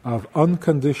of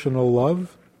unconditional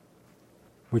love,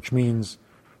 which means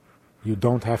you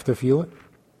don't have to feel it,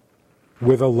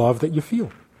 with a love that you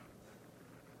feel.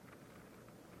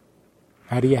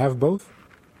 How do you have both?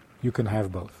 You can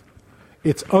have both.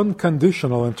 It's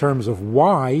unconditional in terms of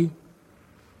why,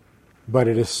 but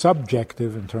it is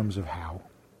subjective in terms of how.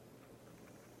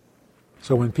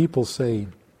 So when people say,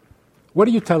 what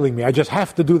are you telling me? I just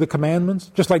have to do the commandments,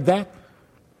 just like that?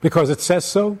 Because it says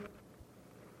so?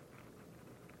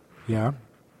 Yeah?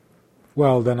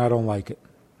 Well, then I don't like it.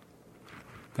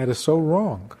 That is so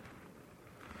wrong.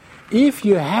 If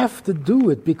you have to do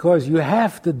it because you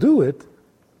have to do it,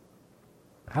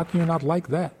 how can you not like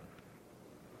that?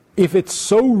 If it's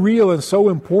so real and so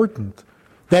important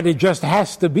that it just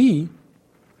has to be,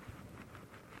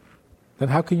 then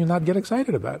how can you not get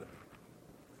excited about it?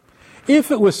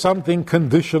 If it was something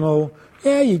conditional,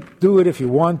 you do it if you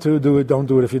want to, do it, don't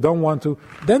do it if you don't want to,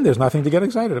 then there's nothing to get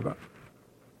excited about.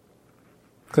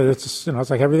 Because it's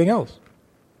like everything else.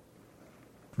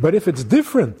 But if it's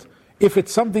different, if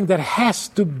it's something that has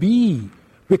to be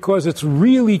because it's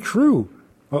really true,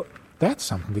 well, that's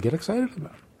something to get excited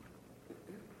about.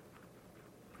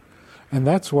 And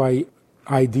that's why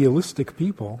idealistic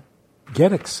people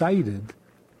get excited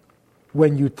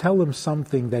when you tell them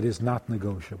something that is not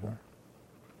negotiable.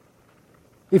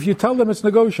 If you tell them it's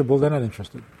negotiable, they're not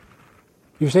interested.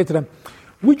 You say to them,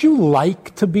 would you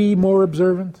like to be more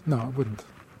observant? No, I wouldn't.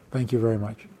 Thank you very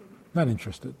much. Not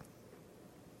interested.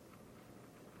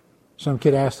 Some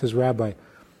kid asked his rabbi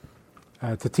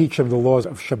to teach him the laws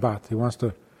of Shabbat. He wants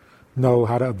to know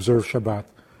how to observe Shabbat.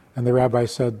 And the rabbi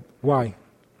said, why?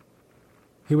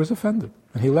 He was offended,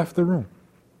 and he left the room.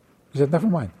 He said, never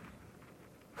mind.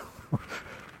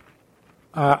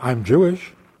 I'm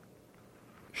Jewish.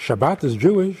 Shabbat is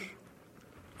Jewish.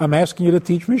 I'm asking you to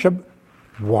teach me Shabbat.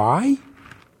 Why?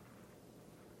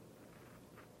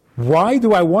 Why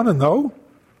do I want to know?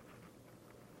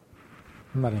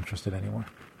 I'm not interested anymore.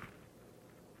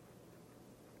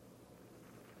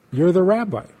 You're the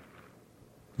rabbi.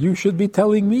 You should be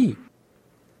telling me.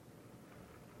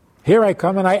 Here I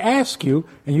come and I ask you,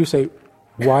 and you say,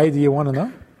 why do you want to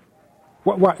know?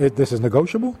 What? This is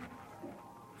negotiable?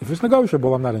 If it's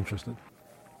negotiable, I'm not interested.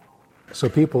 So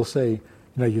people say,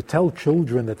 you tell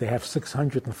children that they have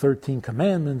 613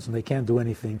 commandments and they can't do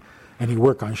anything, any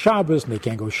work on Shabbos, and they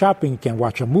can't go shopping, can't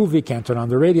watch a movie, can't turn on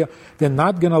the radio. They're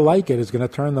not going to like it. It's going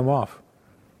to turn them off.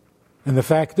 And the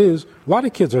fact is, a lot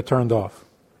of kids are turned off.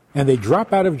 And they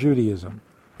drop out of Judaism.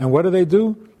 And what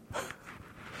do?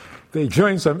 They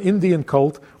join some Indian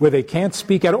cult where they can't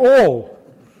speak at all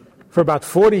for about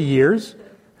 40 years,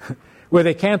 where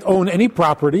they can't own any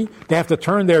property. They have to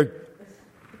turn their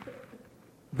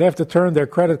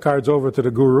credit cards over to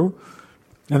the guru,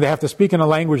 and they have to speak in a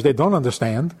language they don't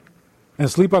understand, and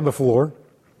sleep on the floor,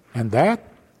 and that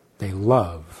they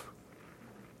love.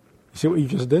 You see what you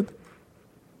just did?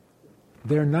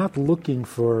 They're not looking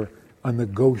for a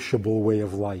negotiable way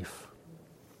of life.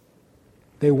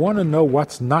 They want to know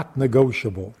what's not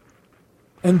negotiable.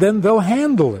 And then they'll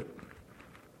handle it.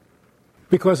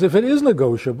 Because if it is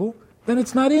negotiable, then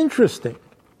it's not interesting.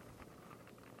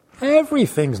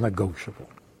 Everything's negotiable.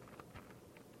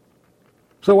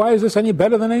 So why is this any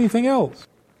better than anything else?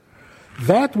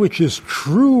 That which is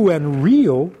true and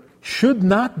real should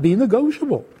not be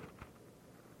negotiable.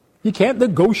 You can't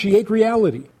negotiate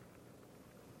reality.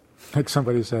 Like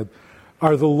somebody said,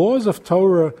 are the laws of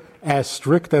Torah as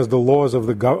strict as the laws of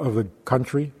the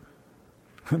country?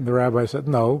 And the rabbi said,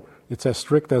 no, it's as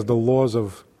strict as the laws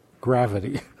of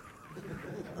gravity.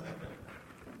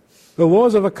 The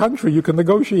laws of a country you can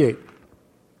negotiate.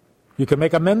 You can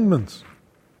make amendments,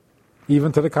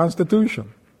 even to the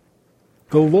Constitution.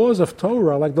 The laws of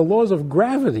Torah are like the laws of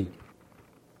gravity.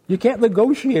 You can't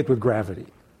negotiate with gravity.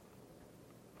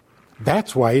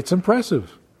 That's why it's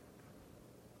impressive.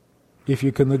 If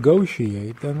you can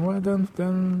negotiate,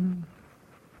 then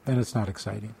it's not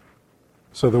exciting.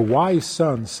 So the wise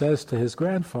son says to his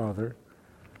grandfather,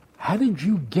 how did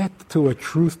you get to a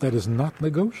truth that is not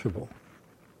negotiable?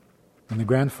 And the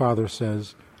grandfather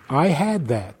says, I had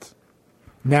that.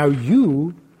 Now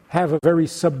you have a very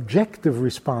subjective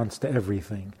response to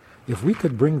everything. If we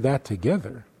could bring that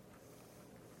together,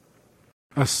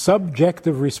 a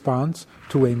subjective response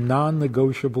to a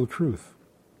non-negotiable truth,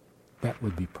 that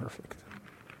would be perfect.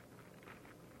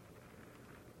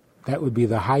 That would be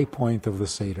the high point of the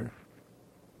Seder.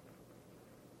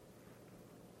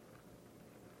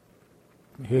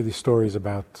 You hear these stories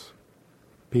about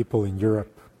people in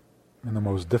Europe in the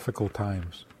most difficult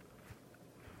times.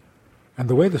 And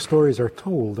the way the stories are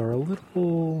told are a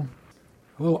little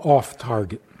off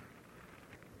target.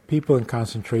 People in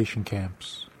concentration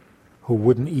camps who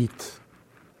wouldn't eat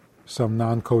some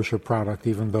non-kosher product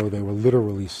even though they were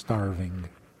literally starving.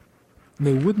 And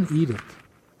they wouldn't eat it.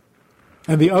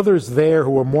 And the others there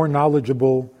who were more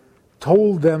knowledgeable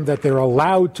told them that they're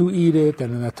allowed to eat it,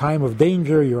 and in a time of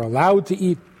danger you're allowed to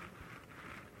eat.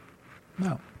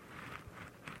 No.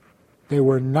 They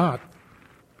were not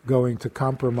going to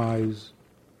compromise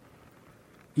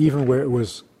even where it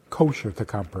was kosher to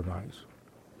compromise.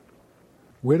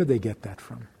 Where did they get that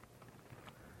from?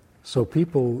 So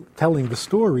people telling the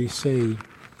story say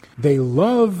they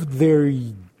loved their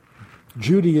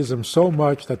Judaism so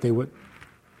much that they would...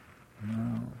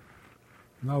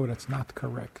 No, that's not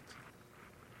correct.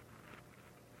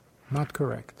 Not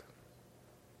correct.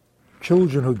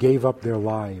 Children who gave up their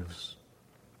lives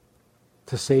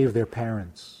to save their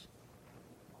parents.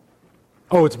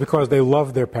 Oh, it's because they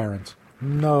love their parents.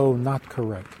 No, not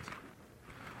correct.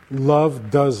 Love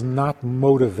does not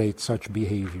motivate such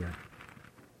behavior.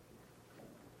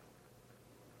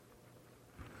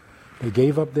 They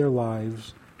gave up their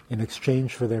lives in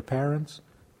exchange for their parents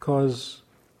because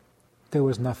there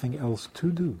was nothing else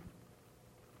to do.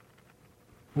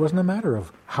 It wasn't a matter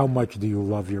of how much do you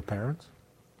love your parents.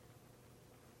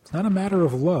 It's not a matter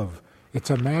of love. It's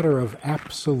a matter of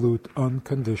absolute,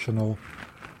 unconditional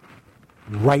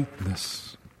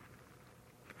rightness.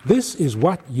 This is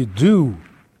what you do.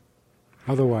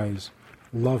 Otherwise,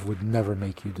 love would never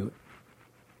make you do it.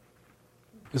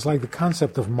 It's like the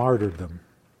concept of martyrdom.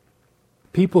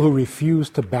 People who refuse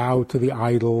to bow to the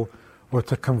idol or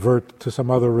to convert to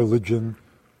some other religion,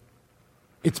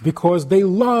 it's because they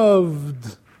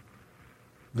loved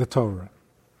the Torah.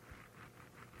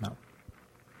 No,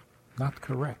 not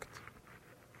correct.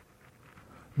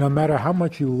 No matter how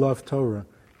much you love Torah,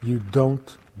 you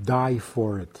don't die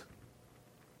for it.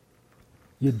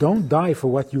 You don't die for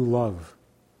what you love.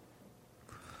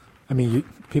 I mean,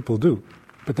 people do,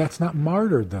 but that's not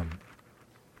martyrdom.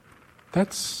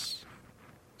 That's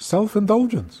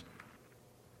self-indulgence.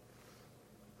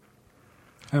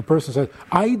 And a person says,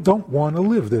 I don't want to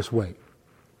live this way.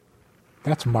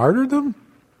 That's martyrdom?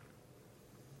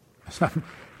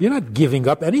 You're not giving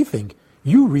up anything.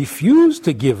 You refuse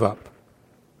to give up.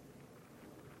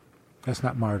 That's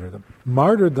not martyrdom.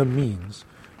 Martyrdom means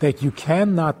that you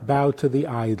cannot bow to the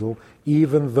idol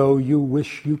even though you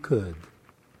wish you could.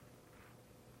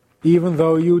 Even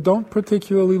though you don't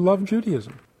particularly love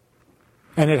Judaism.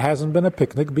 And it hasn't been a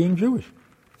picnic being Jewish.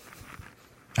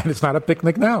 And it's not a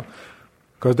picnic now,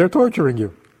 because they're torturing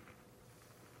you.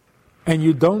 And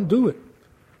you don't do it.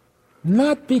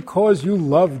 Not because you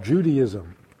love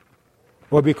Judaism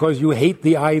or because you hate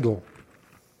the idol.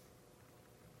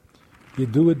 You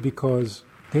do it because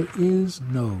there is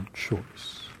no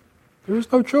choice. There is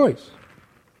no choice.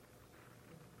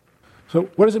 So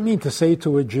what does it mean to say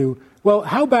to a Jew, well,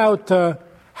 how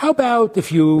about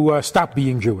if you stop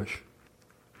being Jewish?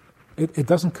 It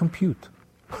doesn't compute.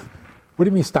 What do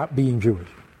you mean stop being Jewish?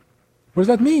 What does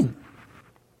that mean?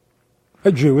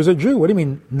 A Jew is a Jew. What do you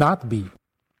mean not be?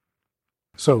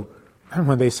 So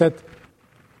when they said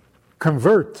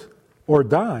convert or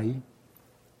die,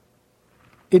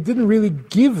 it didn't really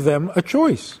give them a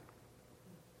choice.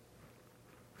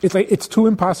 It's like it's two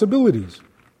impossibilities.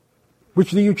 Which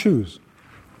do you choose?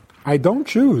 I don't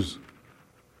choose.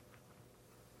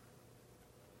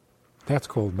 That's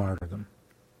called martyrdom.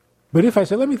 But if I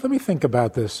say, let me think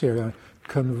about this here.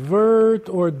 Convert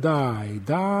or die?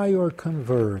 Die or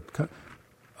convert?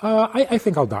 I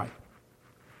think I'll die.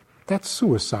 That's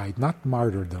suicide, not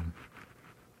martyrdom.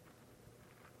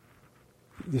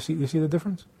 You see the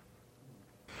difference?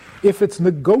 If it's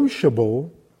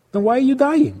negotiable, then why are you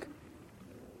dying?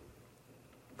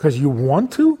 Because you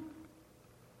want to?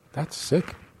 That's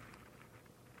sick.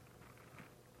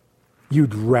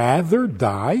 You'd rather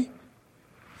die?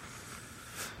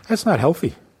 That's not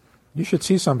healthy. You should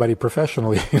see somebody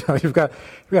professionally. You've got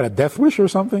a death wish or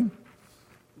something.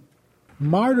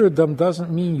 Martyrdom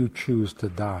doesn't mean you choose to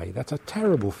die. That's a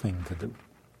terrible thing to do.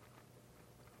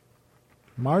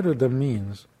 Martyrdom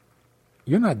means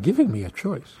you're not giving me a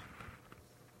choice.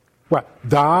 What,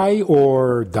 die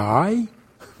or die?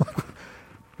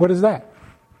 What is that?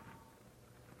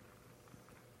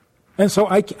 And so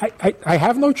I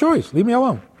have no choice. Leave me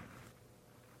alone.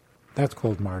 That's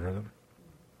called martyrdom.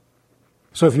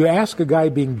 So if you ask a guy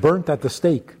being burnt at the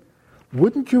stake,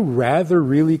 wouldn't you rather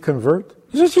really convert?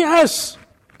 He says, yes.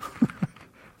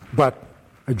 But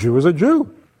a Jew is a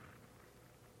Jew.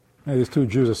 Now, these two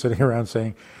Jews are sitting around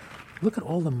saying, look at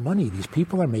all the money these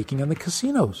people are making in the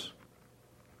casinos.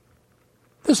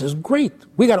 This is great.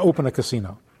 We got to open a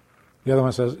casino. The other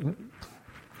one says,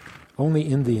 only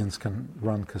Indians can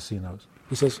run casinos.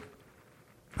 He says,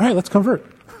 all right, let's convert.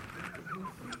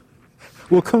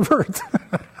 We'll convert.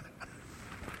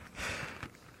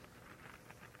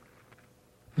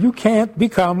 You can't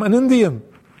become an Indian.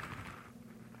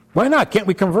 Why not? Can't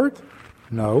we convert?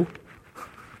 No.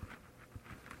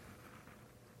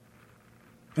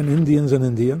 An Indian's an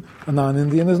Indian. A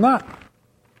non-Indian is not.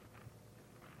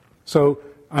 So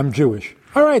I'm Jewish.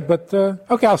 All right, but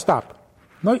okay, I'll stop.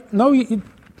 No, you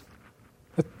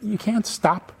can't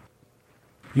stop.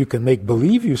 You can make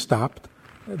believe you stopped,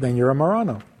 then you're a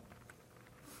Marano.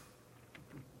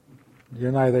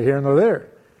 You're neither here nor there.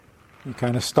 You're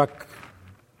kind of stuck.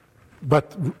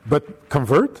 But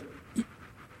convert?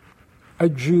 A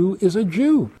Jew is a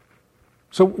Jew.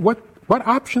 So what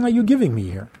option are you giving me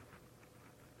here?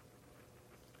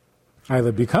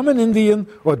 Either become an Indian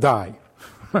or die.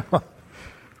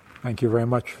 Thank you very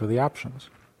much for the options.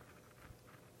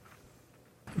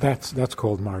 That's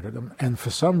called martyrdom. And for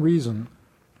some reason,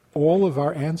 all of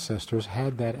our ancestors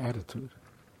had that attitude.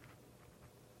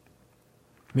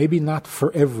 Maybe not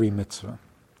for every mitzvah.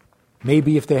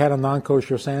 Maybe if they had a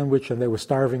non-kosher sandwich and they were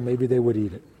starving, maybe they would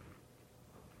eat it.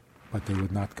 But they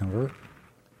would not convert.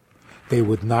 They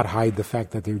would not hide the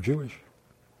fact that they're Jewish.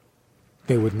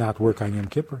 They would not work on Yom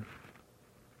Kippur.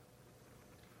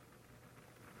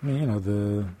 I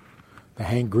mean, the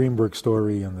Hank Greenberg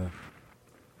story and the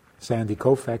Sandy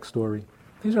Koufax story,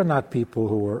 these are not people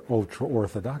who are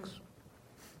ultra-Orthodox.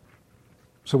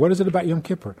 So what is it about Yom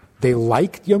Kippur? They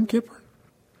liked Yom Kippur?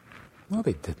 No,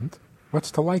 they didn't.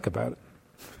 What's to like about it?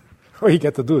 All you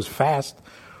get to do is fast.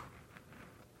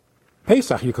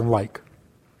 Pesach you can like.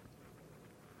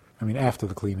 I mean, after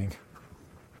the cleaning.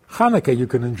 Hanukkah you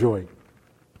can enjoy.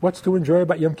 What's to enjoy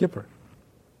about Yom Kippur?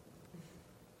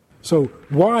 So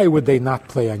why would they not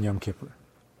play on Yom Kippur?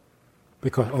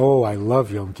 Because, I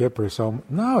love Yom Kippur, so...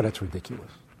 No, that's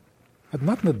ridiculous. It had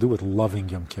nothing to do with loving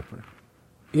Yom Kippur.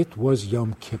 It was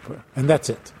Yom Kippur, and that's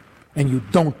it. And you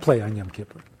don't play on Yom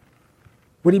Kippur.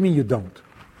 What do you mean you don't?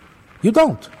 You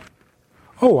don't.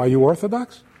 Oh, are you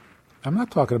Orthodox? I'm not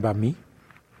talking about me.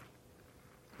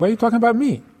 Why are you talking about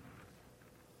me?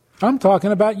 I'm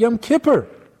talking about Yom Kippur.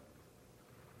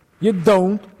 You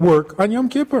don't work on Yom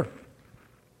Kippur.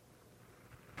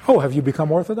 Oh, have you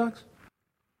become Orthodox?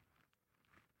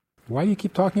 Why do you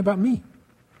keep talking about me?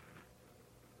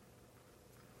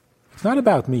 It's not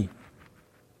about me.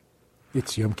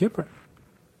 It's Yom Kippur.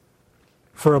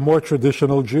 For a more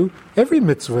traditional Jew, every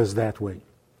mitzvah is that way.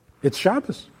 It's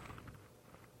Shabbos.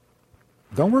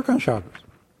 Don't work on Shabbos.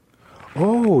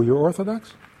 Oh, you're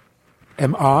Orthodox?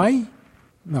 Am I?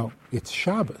 No, it's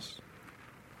Shabbos.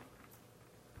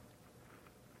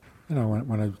 You know,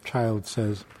 when a child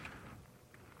says,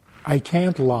 I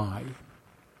can't lie,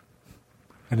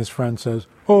 and his friend says,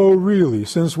 oh, really?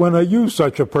 Since when are you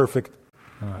such a perfect...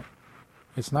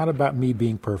 It's not about me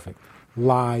being perfect.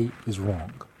 Lie is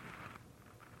wrong.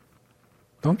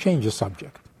 Don't change the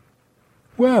subject.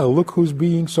 Well, look who's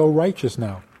being so righteous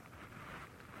now.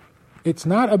 It's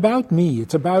not about me,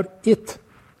 it's about it.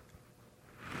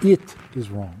 It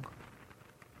is wrong.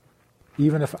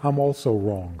 Even if I'm also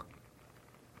wrong.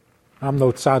 I'm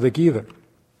no tzaddik either,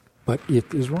 but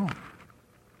it is wrong.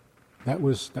 That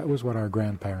was what our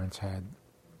grandparents had.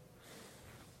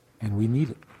 And we need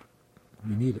it.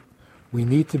 We need it. We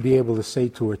need to be able to say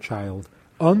to a child,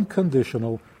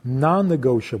 unconditional,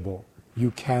 non-negotiable,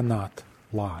 you cannot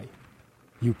lie.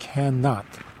 You cannot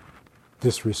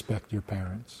disrespect your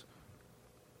parents.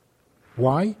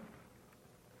 Why?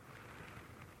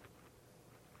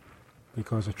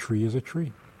 Because a tree is a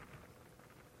tree.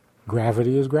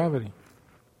 Gravity is gravity.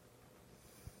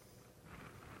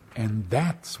 And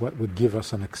that's what would give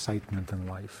us an excitement in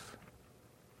life.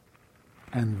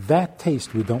 And that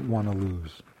taste we don't want to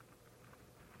lose.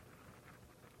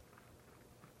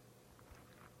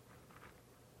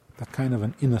 That kind of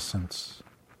an innocence.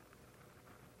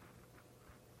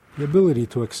 The ability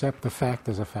to accept the fact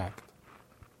as a fact.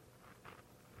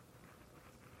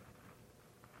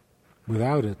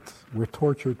 Without it, we're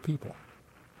tortured people.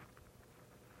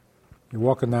 You're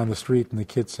walking down the street and the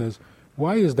kid says,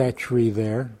 why is that tree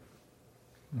there?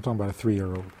 I'm talking about a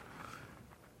 3-year-old.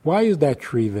 Why is that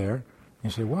tree there? You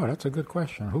say, wow, that's a good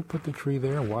question. Who put the tree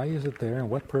there? Why is it there? And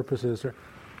what purpose is there?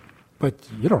 But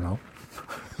you don't know.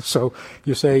 So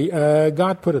you say,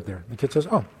 God put it there. The kid says,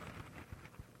 oh.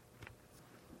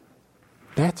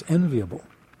 That's enviable.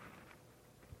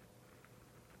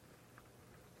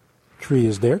 Tree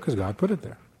is there because God put it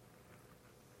there.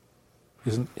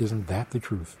 Isn't that the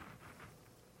truth?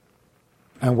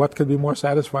 And what could be more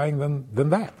satisfying than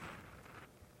that?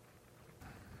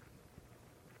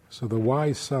 So the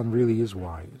wise son really is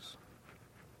wise.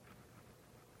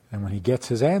 And when he gets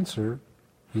his answer,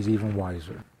 he's even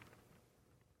wiser.